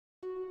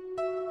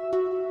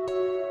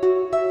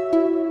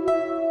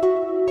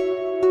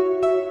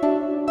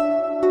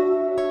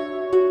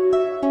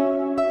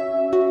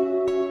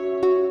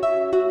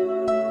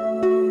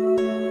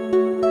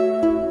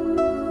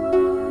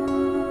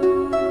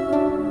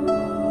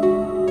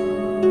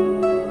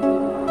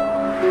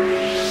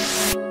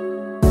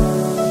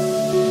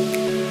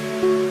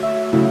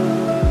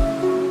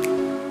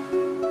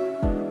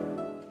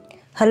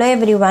Hello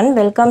everyone,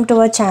 welcome to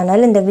our channel.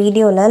 In the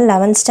video,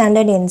 11th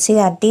standard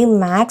NCERT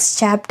Max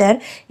Chapter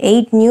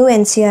 8 New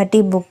NCERT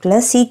book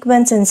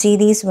Sequence and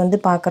Series வந்து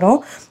பார்க்குறோம்.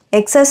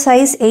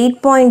 Exercise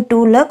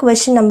 8.2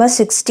 question number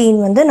 16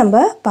 வந்து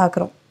நம்ம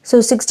பார்க்குறோம்.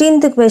 So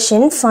 16th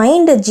question,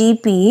 find a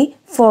GP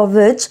for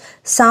which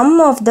sum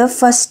of the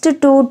first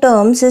two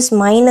terms is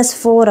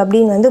 -4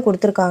 அப்படின்னு வந்து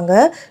கொடுத்துருக்காங்க.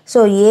 So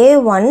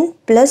A1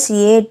 plus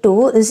A2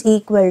 is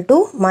equal to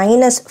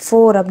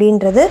 -4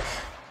 அப்படின்றது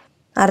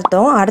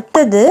அர்த்தம்.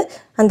 அடுத்தது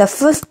அந்த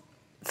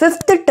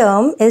fifth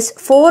term is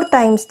 4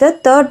 times the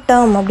third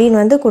term அப்படின்னு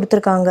வந்து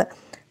கொடுத்துருக்காங்க.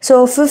 So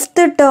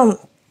fifth term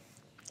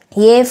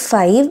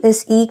A5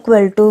 is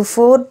equal to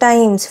 4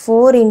 times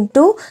 4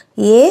 into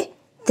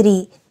A3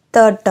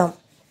 third term.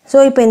 So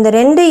இப்போ இந்த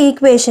ரெண்டு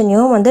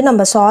ஈக்குவேஷனையும் வந்து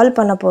நம்ம சால்வ்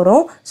பண்ண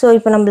போகிறோம். ஸோ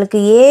இப்போ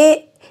நம்மளுக்கு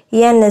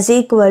an is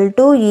equal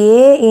to a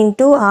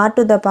into r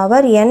to the power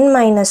n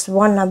minus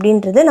 1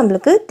 அப்படின்றது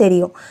நம்மளுக்கு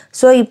தெரியும்.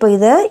 ஸோ இப்போ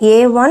இதை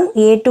a1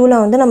 a2ல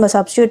வந்து நம்ம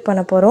சப்ஸ்டியூட்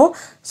பண்ண போகிறோம்.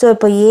 ஸோ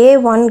இப்போ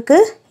a1க்கு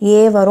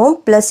a வரும்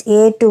plus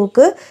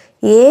a2க்கு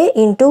a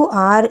into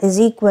r is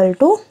equal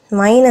to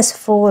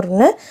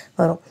 -4ன்னு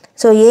வரும்.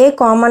 ஸோ a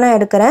காமனாக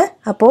எடுக்கிறேன்.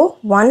 அப்போது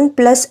 1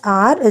 plus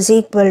r is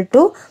equal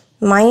to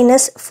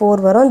 -4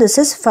 வரும். This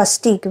is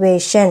first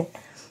equation.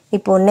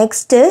 இப்போ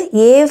next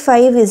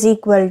a5 is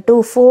equal to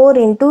 4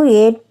 into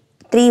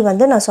a3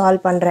 வந்து நான்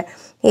சால்வ் பண்ணுறேன்.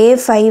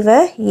 a5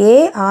 a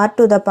r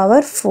to the power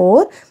 4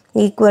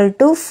 equal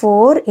to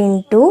 4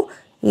 into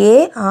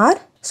ar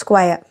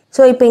square.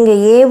 So இப்போ இங்கே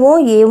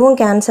ஏவும்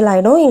கேன்சல்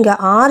ஆகிடும். இங்கே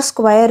ஆர்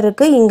ஸ்கொயர்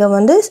இருக்குது. இங்கே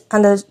வந்து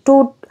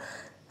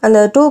அந்த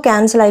டூ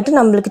கேன்சல் ஆகிட்டு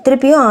நம்மளுக்கு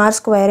திருப்பியும் ஆர்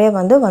ஸ்கொயரே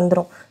வந்து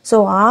வந்துடும். So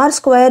R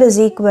square is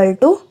equal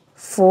to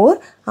 4,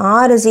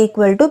 R is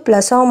equal to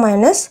plus R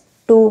minus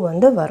 2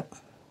 வந்து வரும்.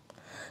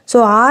 ஸோ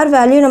ஆர்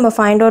வேல்யூ நம்ம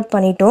ஃபைண்ட் அவுட்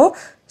பண்ணிட்டோம்.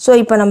 ஸோ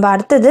இப்போ நம்ம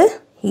அடுத்தது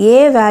ஏ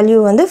வேல்யூ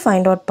வந்து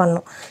ஃபைண்ட் அவுட்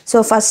பண்ணணும். So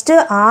first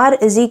R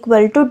is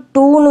equal to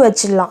 2ன்னு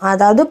வச்சிடலாம்.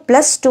 அதாவது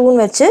ப்ளஸ்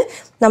 2ன்னு வச்சு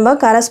நம்ம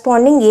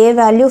corresponding A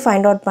value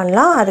find out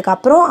பண்ணலாம்.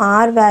 அதுக்கப்புறம்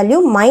ஆர் வேல்யூ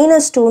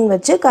 -2ன்னு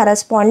வச்சு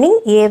corresponding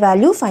A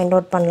value find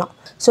out பண்ணலாம்.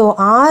 So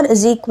R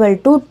is equal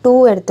to 2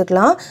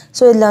 எடுத்துக்கலாம்.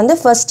 ஸோ இதில் வந்து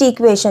ஃபஸ்ட்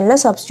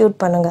ஈக்குவேஷனில் சப்ஸ்டியூட்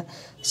பண்ணுங்கள்.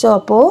 ஸோ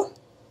அப்போது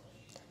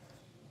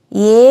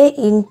a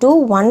into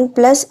 1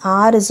 plus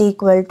r is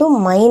equal to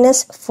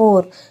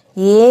 -4.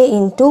 a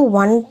into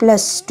 1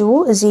 plus 2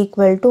 is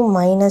equal to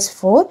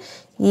 -4.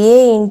 a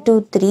into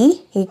 3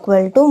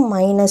 equal to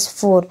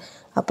 -4.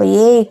 அப்போ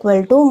a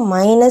equal to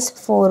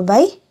 -4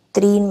 by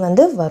 3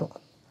 வந்து வரும்.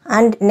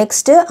 And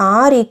next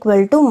r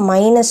equal to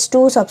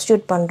 -2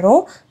 substitute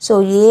பண்ணுறோம். So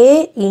a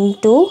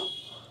into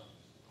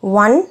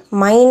 1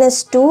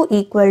 -2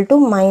 equal to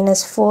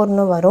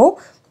 -4ன்னு வரும்.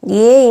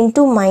 a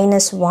into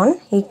 -1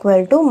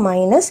 equal to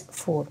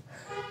 -4.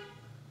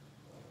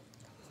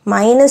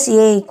 minus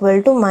a equal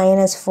to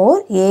 -4,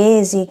 a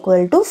is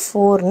equal to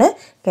 4ன்னு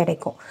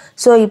கிடைக்கும்.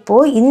 So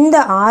இப்போது இந்த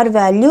r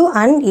value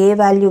and a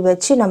value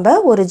வச்சு நம்ம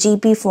ஒரு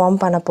GP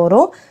ஃபார்ம் பண்ண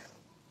போகிறோம்.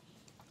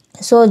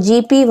 ஸோ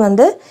GP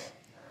வந்து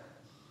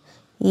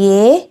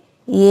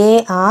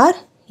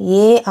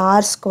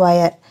ar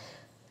square.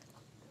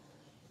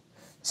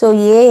 So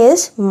a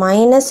is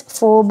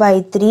 -4 by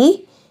 3.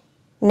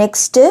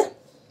 Next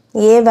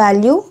a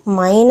value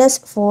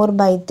 -4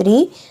 by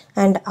 3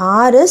 and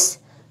r is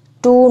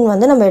 2ன்னு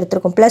வந்து நம்ம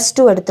எடுத்திருக்கோம்,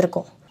 +2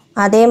 எடுத்திருக்கோம்.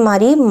 அதே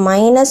மாதிரி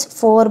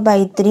 -4 by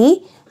 3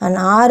 and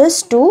r is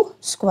 2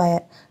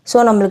 square. So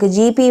நம்மளுக்கு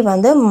GP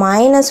வந்து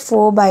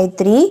 -4 by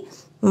 3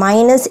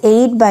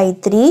 -8 by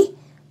 3,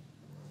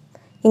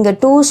 இங்கே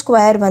 2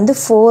 ஸ்கொயர் வந்து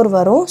 4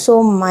 வரும். ஸோ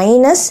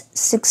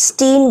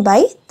 -16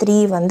 by 3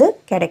 வந்து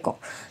கிடைக்கும்.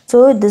 So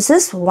this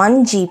is 1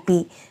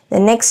 GP. The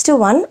next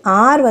one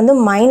r வந்து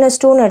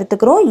 -2ன்னு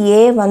எடுத்துக்கிறோம்,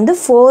 a வந்து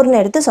 4ன்னு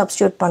எடுத்து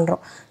சப்ஸ்டியூட்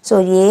பண்ணுறோம். ஸோ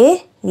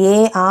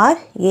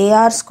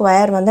ar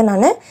ஸ்கொயர் வந்து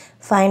நான்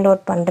ஃபைண்ட்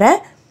அவுட் பண்ணுறேன்.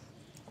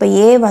 இப்போ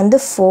a வந்து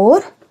 4,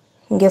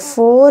 இங்கே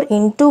 4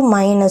 into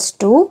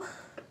 -2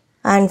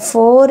 and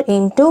 4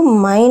 into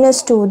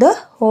 -2 the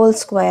whole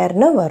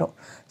ஸ்கொயர்னு வரும்.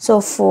 ஸோ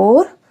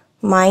 4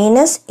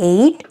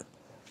 -8,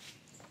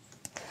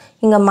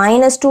 இங்கே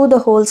 -2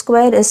 the whole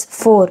square is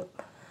 4.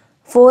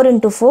 4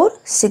 into 4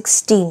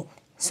 16.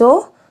 So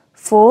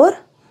 4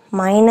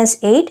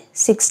 -8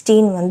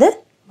 16 வந்து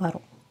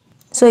வரும்.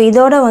 ஸோ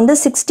இதோட வந்து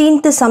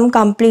 16th சம்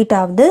கம்ப்ளீட்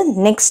ஆகுது.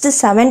 நெக்ஸ்ட்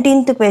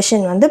 17th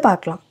கொஷின் வந்து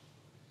பார்க்கலாம்.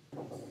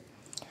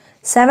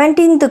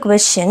 17th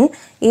question,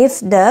 if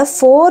the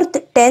 4th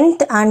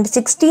 10th and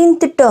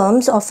 16th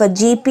terms of a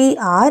GP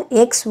are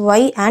x,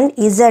 y and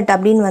z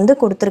அப்படின்னு வந்து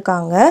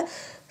கொடுத்துருக்காங்க.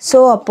 ஸோ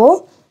அப்போது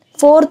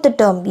 4th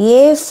term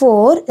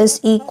a4 is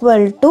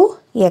equal to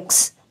x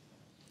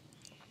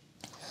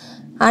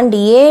and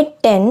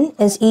a10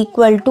 is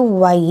equal to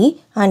y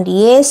and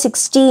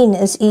a16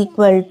 is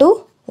equal to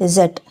z.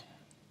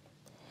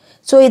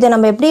 So இதை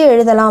நம்ம எப்படி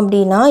எழுதலாம்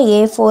அப்படின்னா,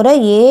 a4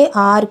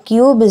 ar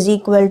cube is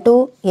equal to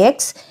x,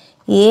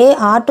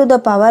 ar to the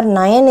power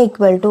 9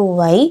 equal to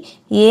y,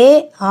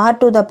 ar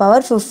to the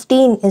power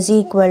 15 is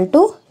equal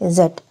to z.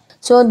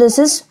 So this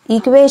is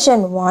equation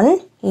 1,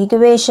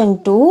 equation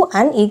 2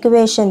 and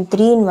equation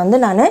 3 வந்து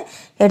நான்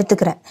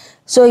எடுத்துக்கிறேன்.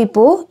 So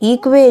இப்போ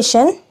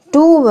equation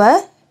 2வை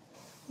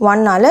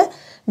 1ஆல்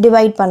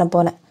divide பண்ண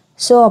போகிறேன்.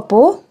 So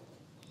அப்போ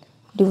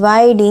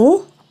dividing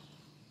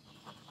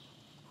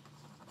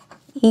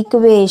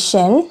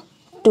equation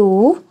 2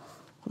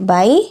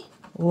 by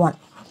 1.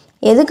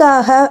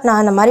 எதுக்காக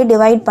நான் அந்த மாதிரி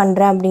டிவைட்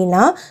பண்ணுறேன்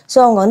அப்படின்னா, ஸோ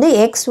அவங்க வந்து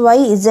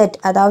XYZ,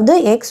 அதாவது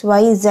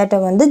XYZ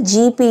வந்து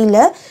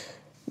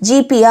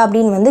ஜிபியா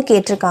அப்படின்னு வந்து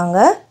கேட்டிருக்காங்க.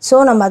 ஸோ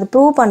நம்ம அதை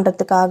ப்ரூவ்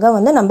பண்ணுறதுக்காக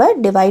வந்து நம்ம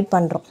டிவைட்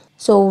பண்ணுறோம்.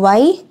 So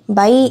y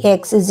by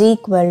x is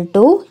equal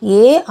to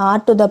AR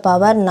to the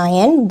power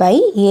 9 by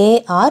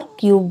AR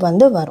cube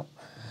வந்து வரும்.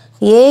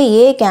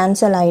 A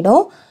கேன்சல்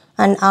ஆகிடும்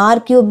அண்ட் R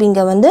cube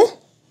இங்கே வந்து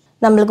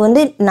நம்மளுக்கு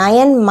வந்து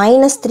 9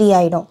 minus 3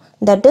 ஆகிடும்.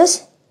 That is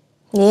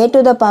a to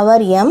the power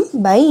m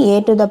by a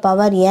to the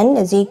power n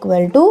is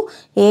equal to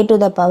a to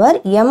the power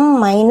m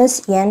minus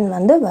n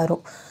வந்து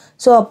வரும்.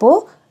 ஸோ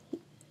அப்போது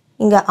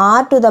இங்கே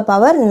r to the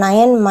power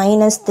 9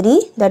 minus 3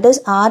 that is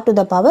r to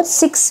the power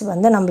 6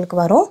 வந்து நம்மளுக்கு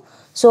வரும்.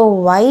 So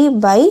y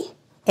by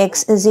x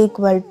is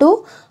equal to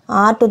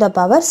r to the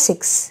power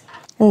 6.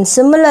 And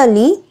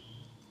similarly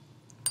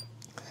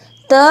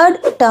third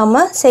term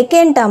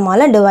second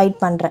termaல divide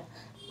பண்ணுறேன்.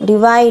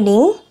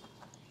 Dividing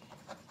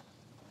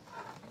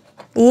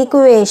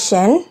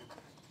equation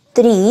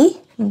 3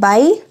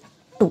 by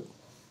 2.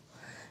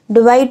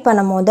 Divide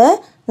பண்ணும்போது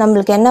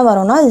நம்மளுக்கு என்ன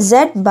வரும்னா z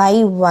by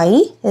y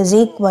is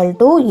equal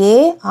to a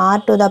r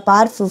to the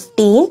power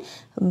 15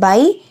 by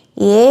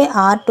a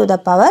r to the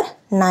power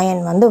 9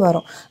 வந்து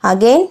வரும்.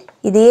 Again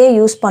இதையே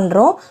use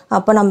பண்ணுறோம்.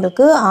 அப்போ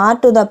நம்மளுக்கு r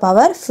to the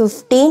power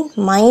 15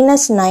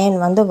 minus 9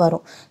 வந்து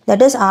வரும்.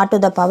 that is r to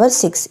the power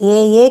 6. a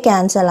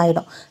cancel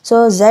ஆகிடும். So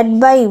z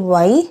by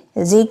y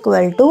is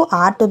equal to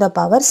r to the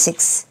power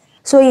 6.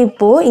 So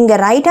இப்போது இங்கே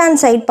ரைட் ஹேண்ட்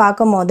சைட்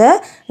பார்க்கும் போது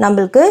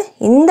நம்மளுக்கு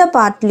இந்த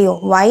பார்ட்லேயும்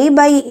y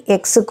by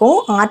xக்கும்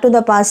r to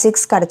the power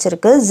 6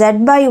 கிடச்சிருக்கு, z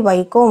by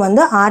yக்கும்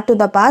வந்து r to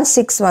the power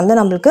 6 வந்து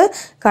நம்மளுக்கு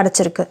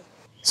கிடச்சிருக்கு.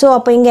 ஸோ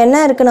அப்போ இங்கே என்ன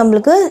இருக்குது,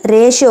 நம்மளுக்கு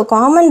ரேஷியோ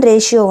காமன்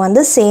ரேஷியோ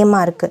வந்து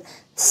சேமாக இருக்குது.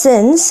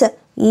 Since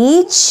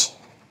each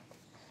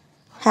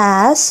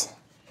has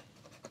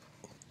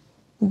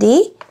the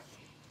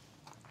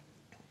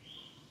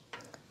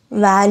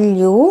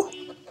value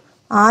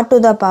r to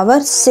the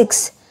power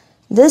 6.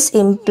 This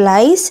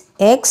implies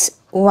x,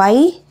 y,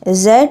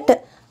 z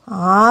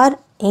are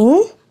in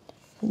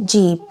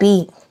GP.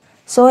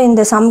 So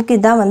இந்த சம்க்கு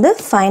தான் வந்து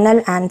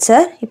ஃபைனல்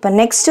ஆன்சர். இப்போ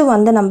நெக்ஸ்ட்டு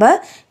வந்து நம்ம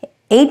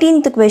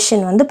 18th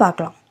question வந்து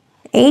பார்க்கலாம்.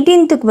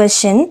 18th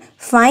question,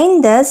 find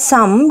the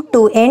sum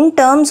to n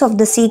terms of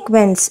the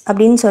sequence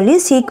அப்படின்னு சொல்லி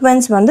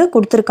சீக்வென்ஸ் வந்து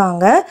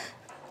கொடுத்துருக்காங்க.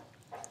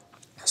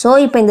 ஸோ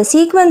இப்போ இந்த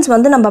சீக்வென்ஸ்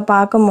வந்து நம்ம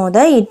பார்க்கும்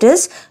போது it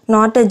is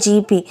not a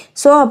GB.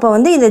 So அப்போ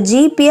வந்து இந்த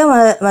ஜிபியை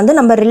வந்து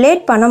நம்ம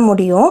ரிலேட் பண்ண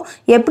முடியும்.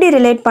 எப்படி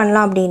ரிலேட்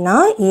பண்ணலாம் அப்படின்னா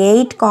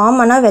 8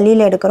 காமனாக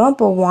வெளியில் எடுக்கிறோம்.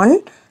 இப்போ 1,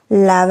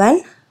 11,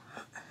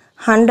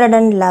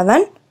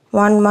 111,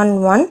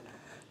 111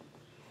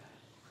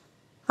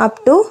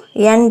 அப் டு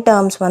n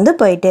டேர்ம்ஸ் வந்து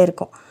போயிட்டே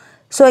இருக்கும்.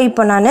 ஸோ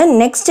இப்போ நான்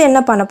நெக்ஸ்ட்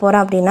என்ன பண்ண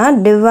போகிறேன் அப்படின்னா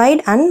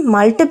டிவைட் அண்ட்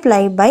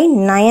மல்டிப்ளை பை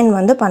 9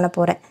 வந்து பண்ண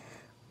போகிறேன்.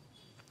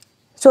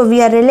 So we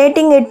are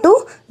relating it to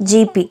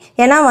GB.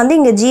 ஏன்னா வந்து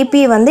இங்கே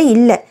ஜிபி வந்து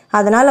இல்லை,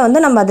 அதனால் வந்து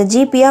நம்ம அதை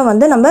ஜிபியாக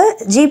வந்து நம்ம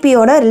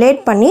ஜிபியோட ரிலேட்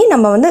பண்ணி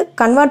நம்ம வந்து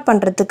கன்வெர்ட்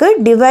பண்ணுறதுக்கு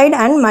டிவைட்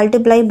அண்ட்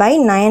மல்டிப்ளை பை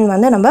 9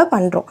 வந்து நம்ம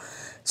பண்ணுறோம்.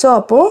 ஸோ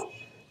அப்போது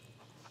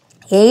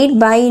 8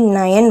 by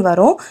 9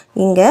 வரும்.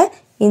 இங்கே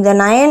இந்த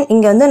 9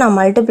 இங்கே வந்து நான்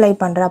மல்டிப்ளை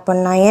பண்ணுறேன். அப்போ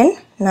 9,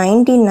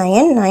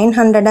 99,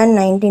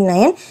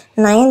 999,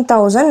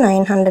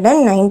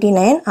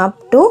 9999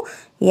 அப் டு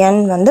n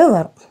வந்து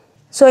வரும்.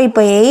 ஸோ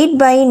இப்போ 8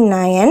 by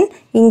 9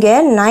 இங்கே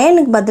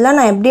 9க்கு பதிலாக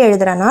நான் எப்படி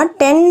எழுதுகிறேன்னா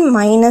 10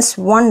 minus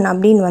 1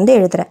 அப்படின்னு வந்து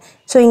எழுதுகிறேன்.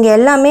 ஸோ இங்கே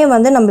எல்லாமே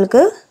வந்து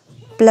நம்மளுக்கு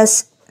ப்ளஸ்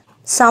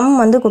சம்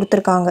வந்து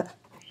கொடுத்துருக்காங்க.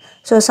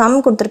 ஸோ சம்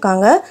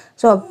கொடுத்துருக்காங்க.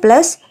 So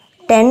plus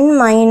 10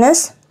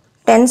 minus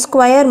 10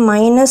 square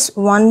minus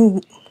 1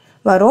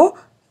 வரும்,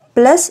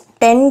 ப்ளஸ்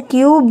 10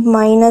 cube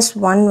minus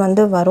 1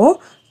 வந்து வரும்,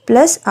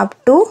 plus up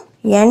to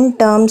n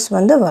terms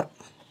வந்து வரும்.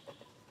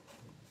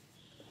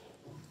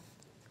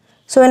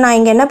 ஸோ நான்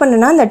இங்கே என்ன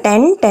பண்ணுன்னா இந்த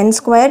 10, 10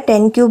 square,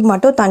 10 cube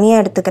மட்டும்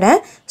தனியாக எடுத்துக்கிறேன்.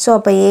 ஸோ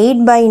அப்போ 8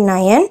 by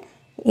 9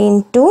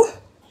 into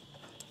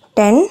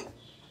 10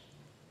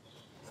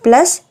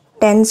 plus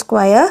 10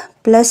 square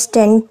plus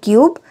 10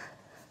 cube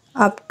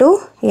up to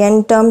n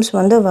terms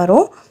வந்து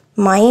வரும்,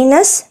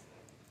 மைனஸ்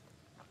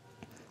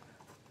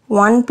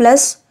 1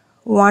 ப்ளஸ்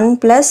 1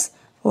 ப்ளஸ்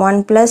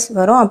 1 ப்ளஸ்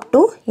வரும் அப்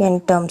டு n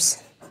டேர்ம்ஸ்.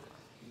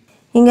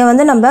 இங்கே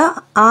வந்து நம்ம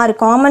r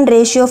common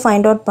ratio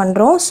find out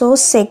பண்ணுறோம். So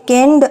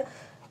second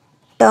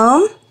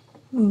term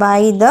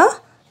by the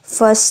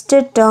first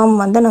term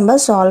வந்து நம்ம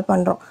solve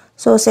பண்ணுறோம்.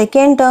 So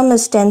second term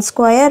is 10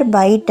 square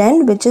by 10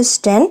 which is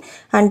 10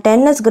 and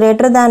 10 is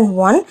greater than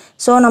 1.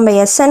 So நம்ம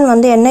Sn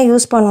வந்து என்ன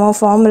யூஸ் பண்ணுவோம்,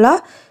 formula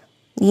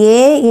a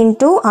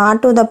into r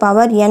to the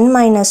power n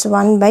minus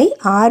 1 by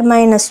r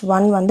minus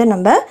 1 வந்து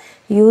நம்ம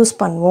use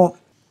பண்ணுவோம்.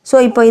 ஸோ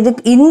இப்போ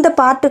இந்த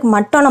பார்ட்டுக்கு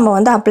மட்டும் நம்ம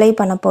வந்து அப்ளை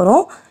பண்ண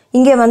போகிறோம்.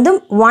 இங்கே வந்து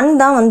 1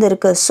 தான் வந்து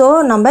இருக்குது. ஸோ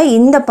நம்ம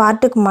இந்த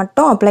பார்ட்டுக்கு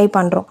மட்டும் அப்ளை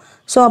பண்ணுறோம்.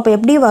 ஸோ அப்போ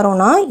எப்படி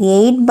வரும்னா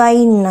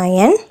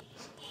 8/9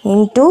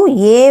 இன்ட்டு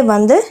ஏ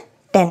வந்து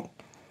 10.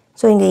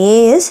 ஸோ இங்கே ஏ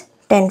இஸ்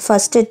 10,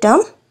 ஃபஸ்ட்டு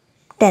டேர்ம்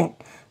 10.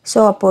 ஸோ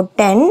அப்போது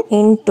 10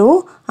 into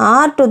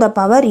R to the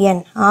power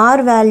n.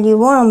 R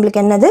வேல்யூவும்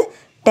நம்மளுக்கு என்னது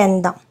 10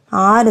 தான்.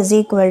 R is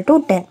equal to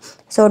 10.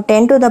 So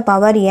 10 to the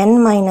power n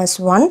minus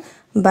 1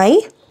 by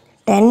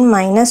 10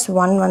 minus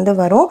 1 வந்து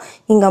வரும்.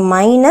 இங்கே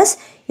மைனஸ்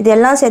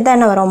இதெல்லாம் சேர்த்தா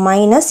என்ன வரும்?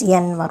 மைனஸ்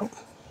n வரும்.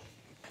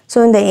 ஸோ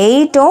இந்த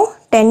 8ம்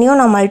 10யும்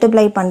நான்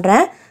மல்டிப்ளை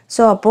பண்ணுறேன்.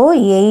 ஸோ அப்போது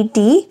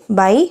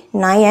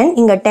 80/9.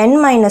 இங்கே 10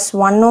 minus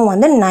 1ம்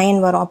வந்து 9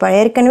 வரும். அப்போ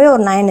ஏற்கனவே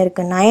ஒரு 9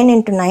 இருக்குது. 9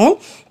 into 9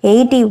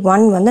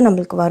 81 வந்து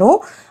நம்மளுக்கு வரும்.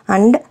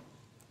 And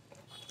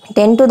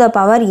 10 to the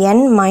power n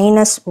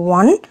minus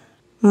 1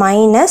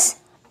 minus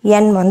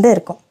n வந்து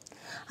இருக்கும்.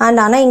 அண்ட்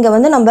ஆனால் இங்கே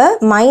வந்து நம்ம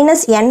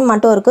மைனஸ் n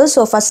மட்டும் இருக்குது.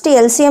 ஸோ ஃபஸ்ட்டு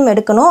எல்சிஎம்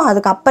எடுக்கணும்.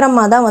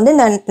 அதுக்கப்புறமா தான் வந்து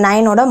இந்த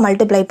 9ஓட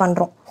மல்டிப்ளை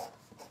பண்ணுறோம்.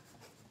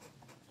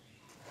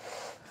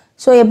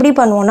 ஸோ எப்படி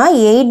பண்ணுவோன்னா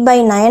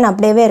 8/9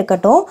 அப்படியே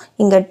இருக்கட்டும்.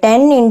 இங்கே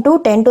 10 into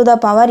 10 to the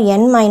power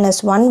n minus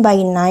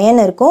 1/9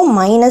 இருக்கும்.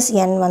 மைனஸ்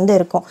n வந்து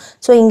இருக்கும்.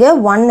 ஸோ இங்கே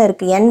 1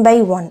 இருக்குது,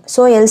 n/1.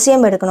 ஸோ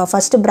எல்சிஎம் எடுக்கணும்.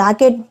 ஃபஸ்ட்டு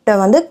ப்ராக்கெட்டை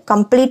வந்து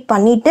கம்ப்ளீட்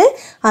பண்ணிவிட்டு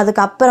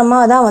அதுக்கப்புறமா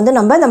தான் வந்து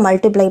நம்ம இந்த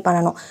மல்டிப்ளை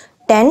பண்ணணும்.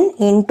 10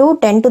 into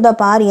 10 to the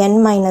power n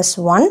minus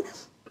 1.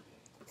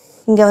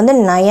 இங்கே வந்து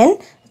 9.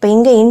 இப்போ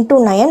இங்கே into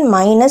 9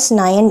 minus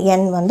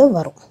 9n வந்து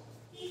வரும்.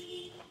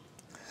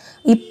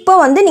 இப்போ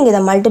வந்து நீங்கள்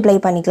இதை மல்டிப்ளை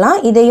பண்ணிக்கலாம்.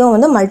 இதையும்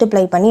வந்து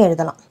மல்டிப்ளை பண்ணி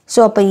எழுதலாம். ஸோ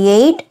அப்போ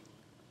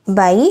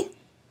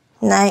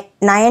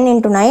 8/9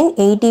 into 9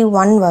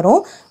 81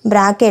 வரும்.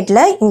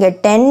 ப்ராக்கெட்டில் இங்கே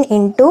 10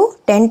 into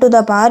 10 to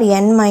the power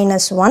n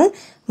minus 1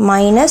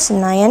 minus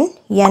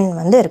 9n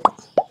வந்து இருக்கும்.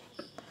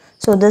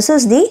 So this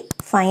is the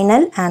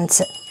final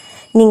answer.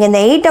 நீங்கள் இந்த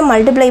 8ஐ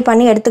மல்டிப்ளை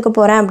பண்ணி எடுத்துக்க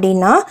போகிறேன்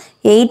அப்படின்னா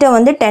 8ஐ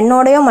வந்து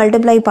 10ஓடையும்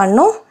மல்டிப்ளை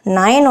பண்ணணும்,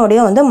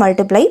 9ஓடையும் வந்து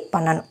மல்டிப்ளை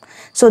பண்ணணும்.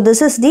 So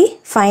this is the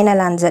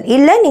final answer.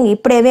 இல்லை நீங்கள்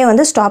இப்படியே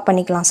வந்து ஸ்டாப்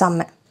பண்ணிக்கலாம்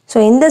சம்மை. ஸோ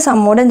இந்த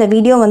சம்மோட இந்த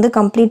வீடியோ வந்து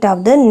கம்ப்ளீட்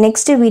ஆகுது.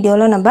 நெக்ஸ்ட்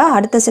வீடியோவில் நம்ம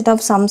அடுத்த செட்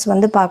ஆஃப் சம்ஸ்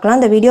வந்து பார்க்கலாம்.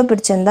 இந்த வீடியோ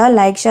பிடிச்சிருந்தா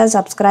லைக், ஷேர்,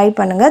 சப்ஸ்கிரைப்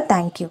பண்ணுங்கள்.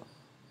 தேங்க்யூ.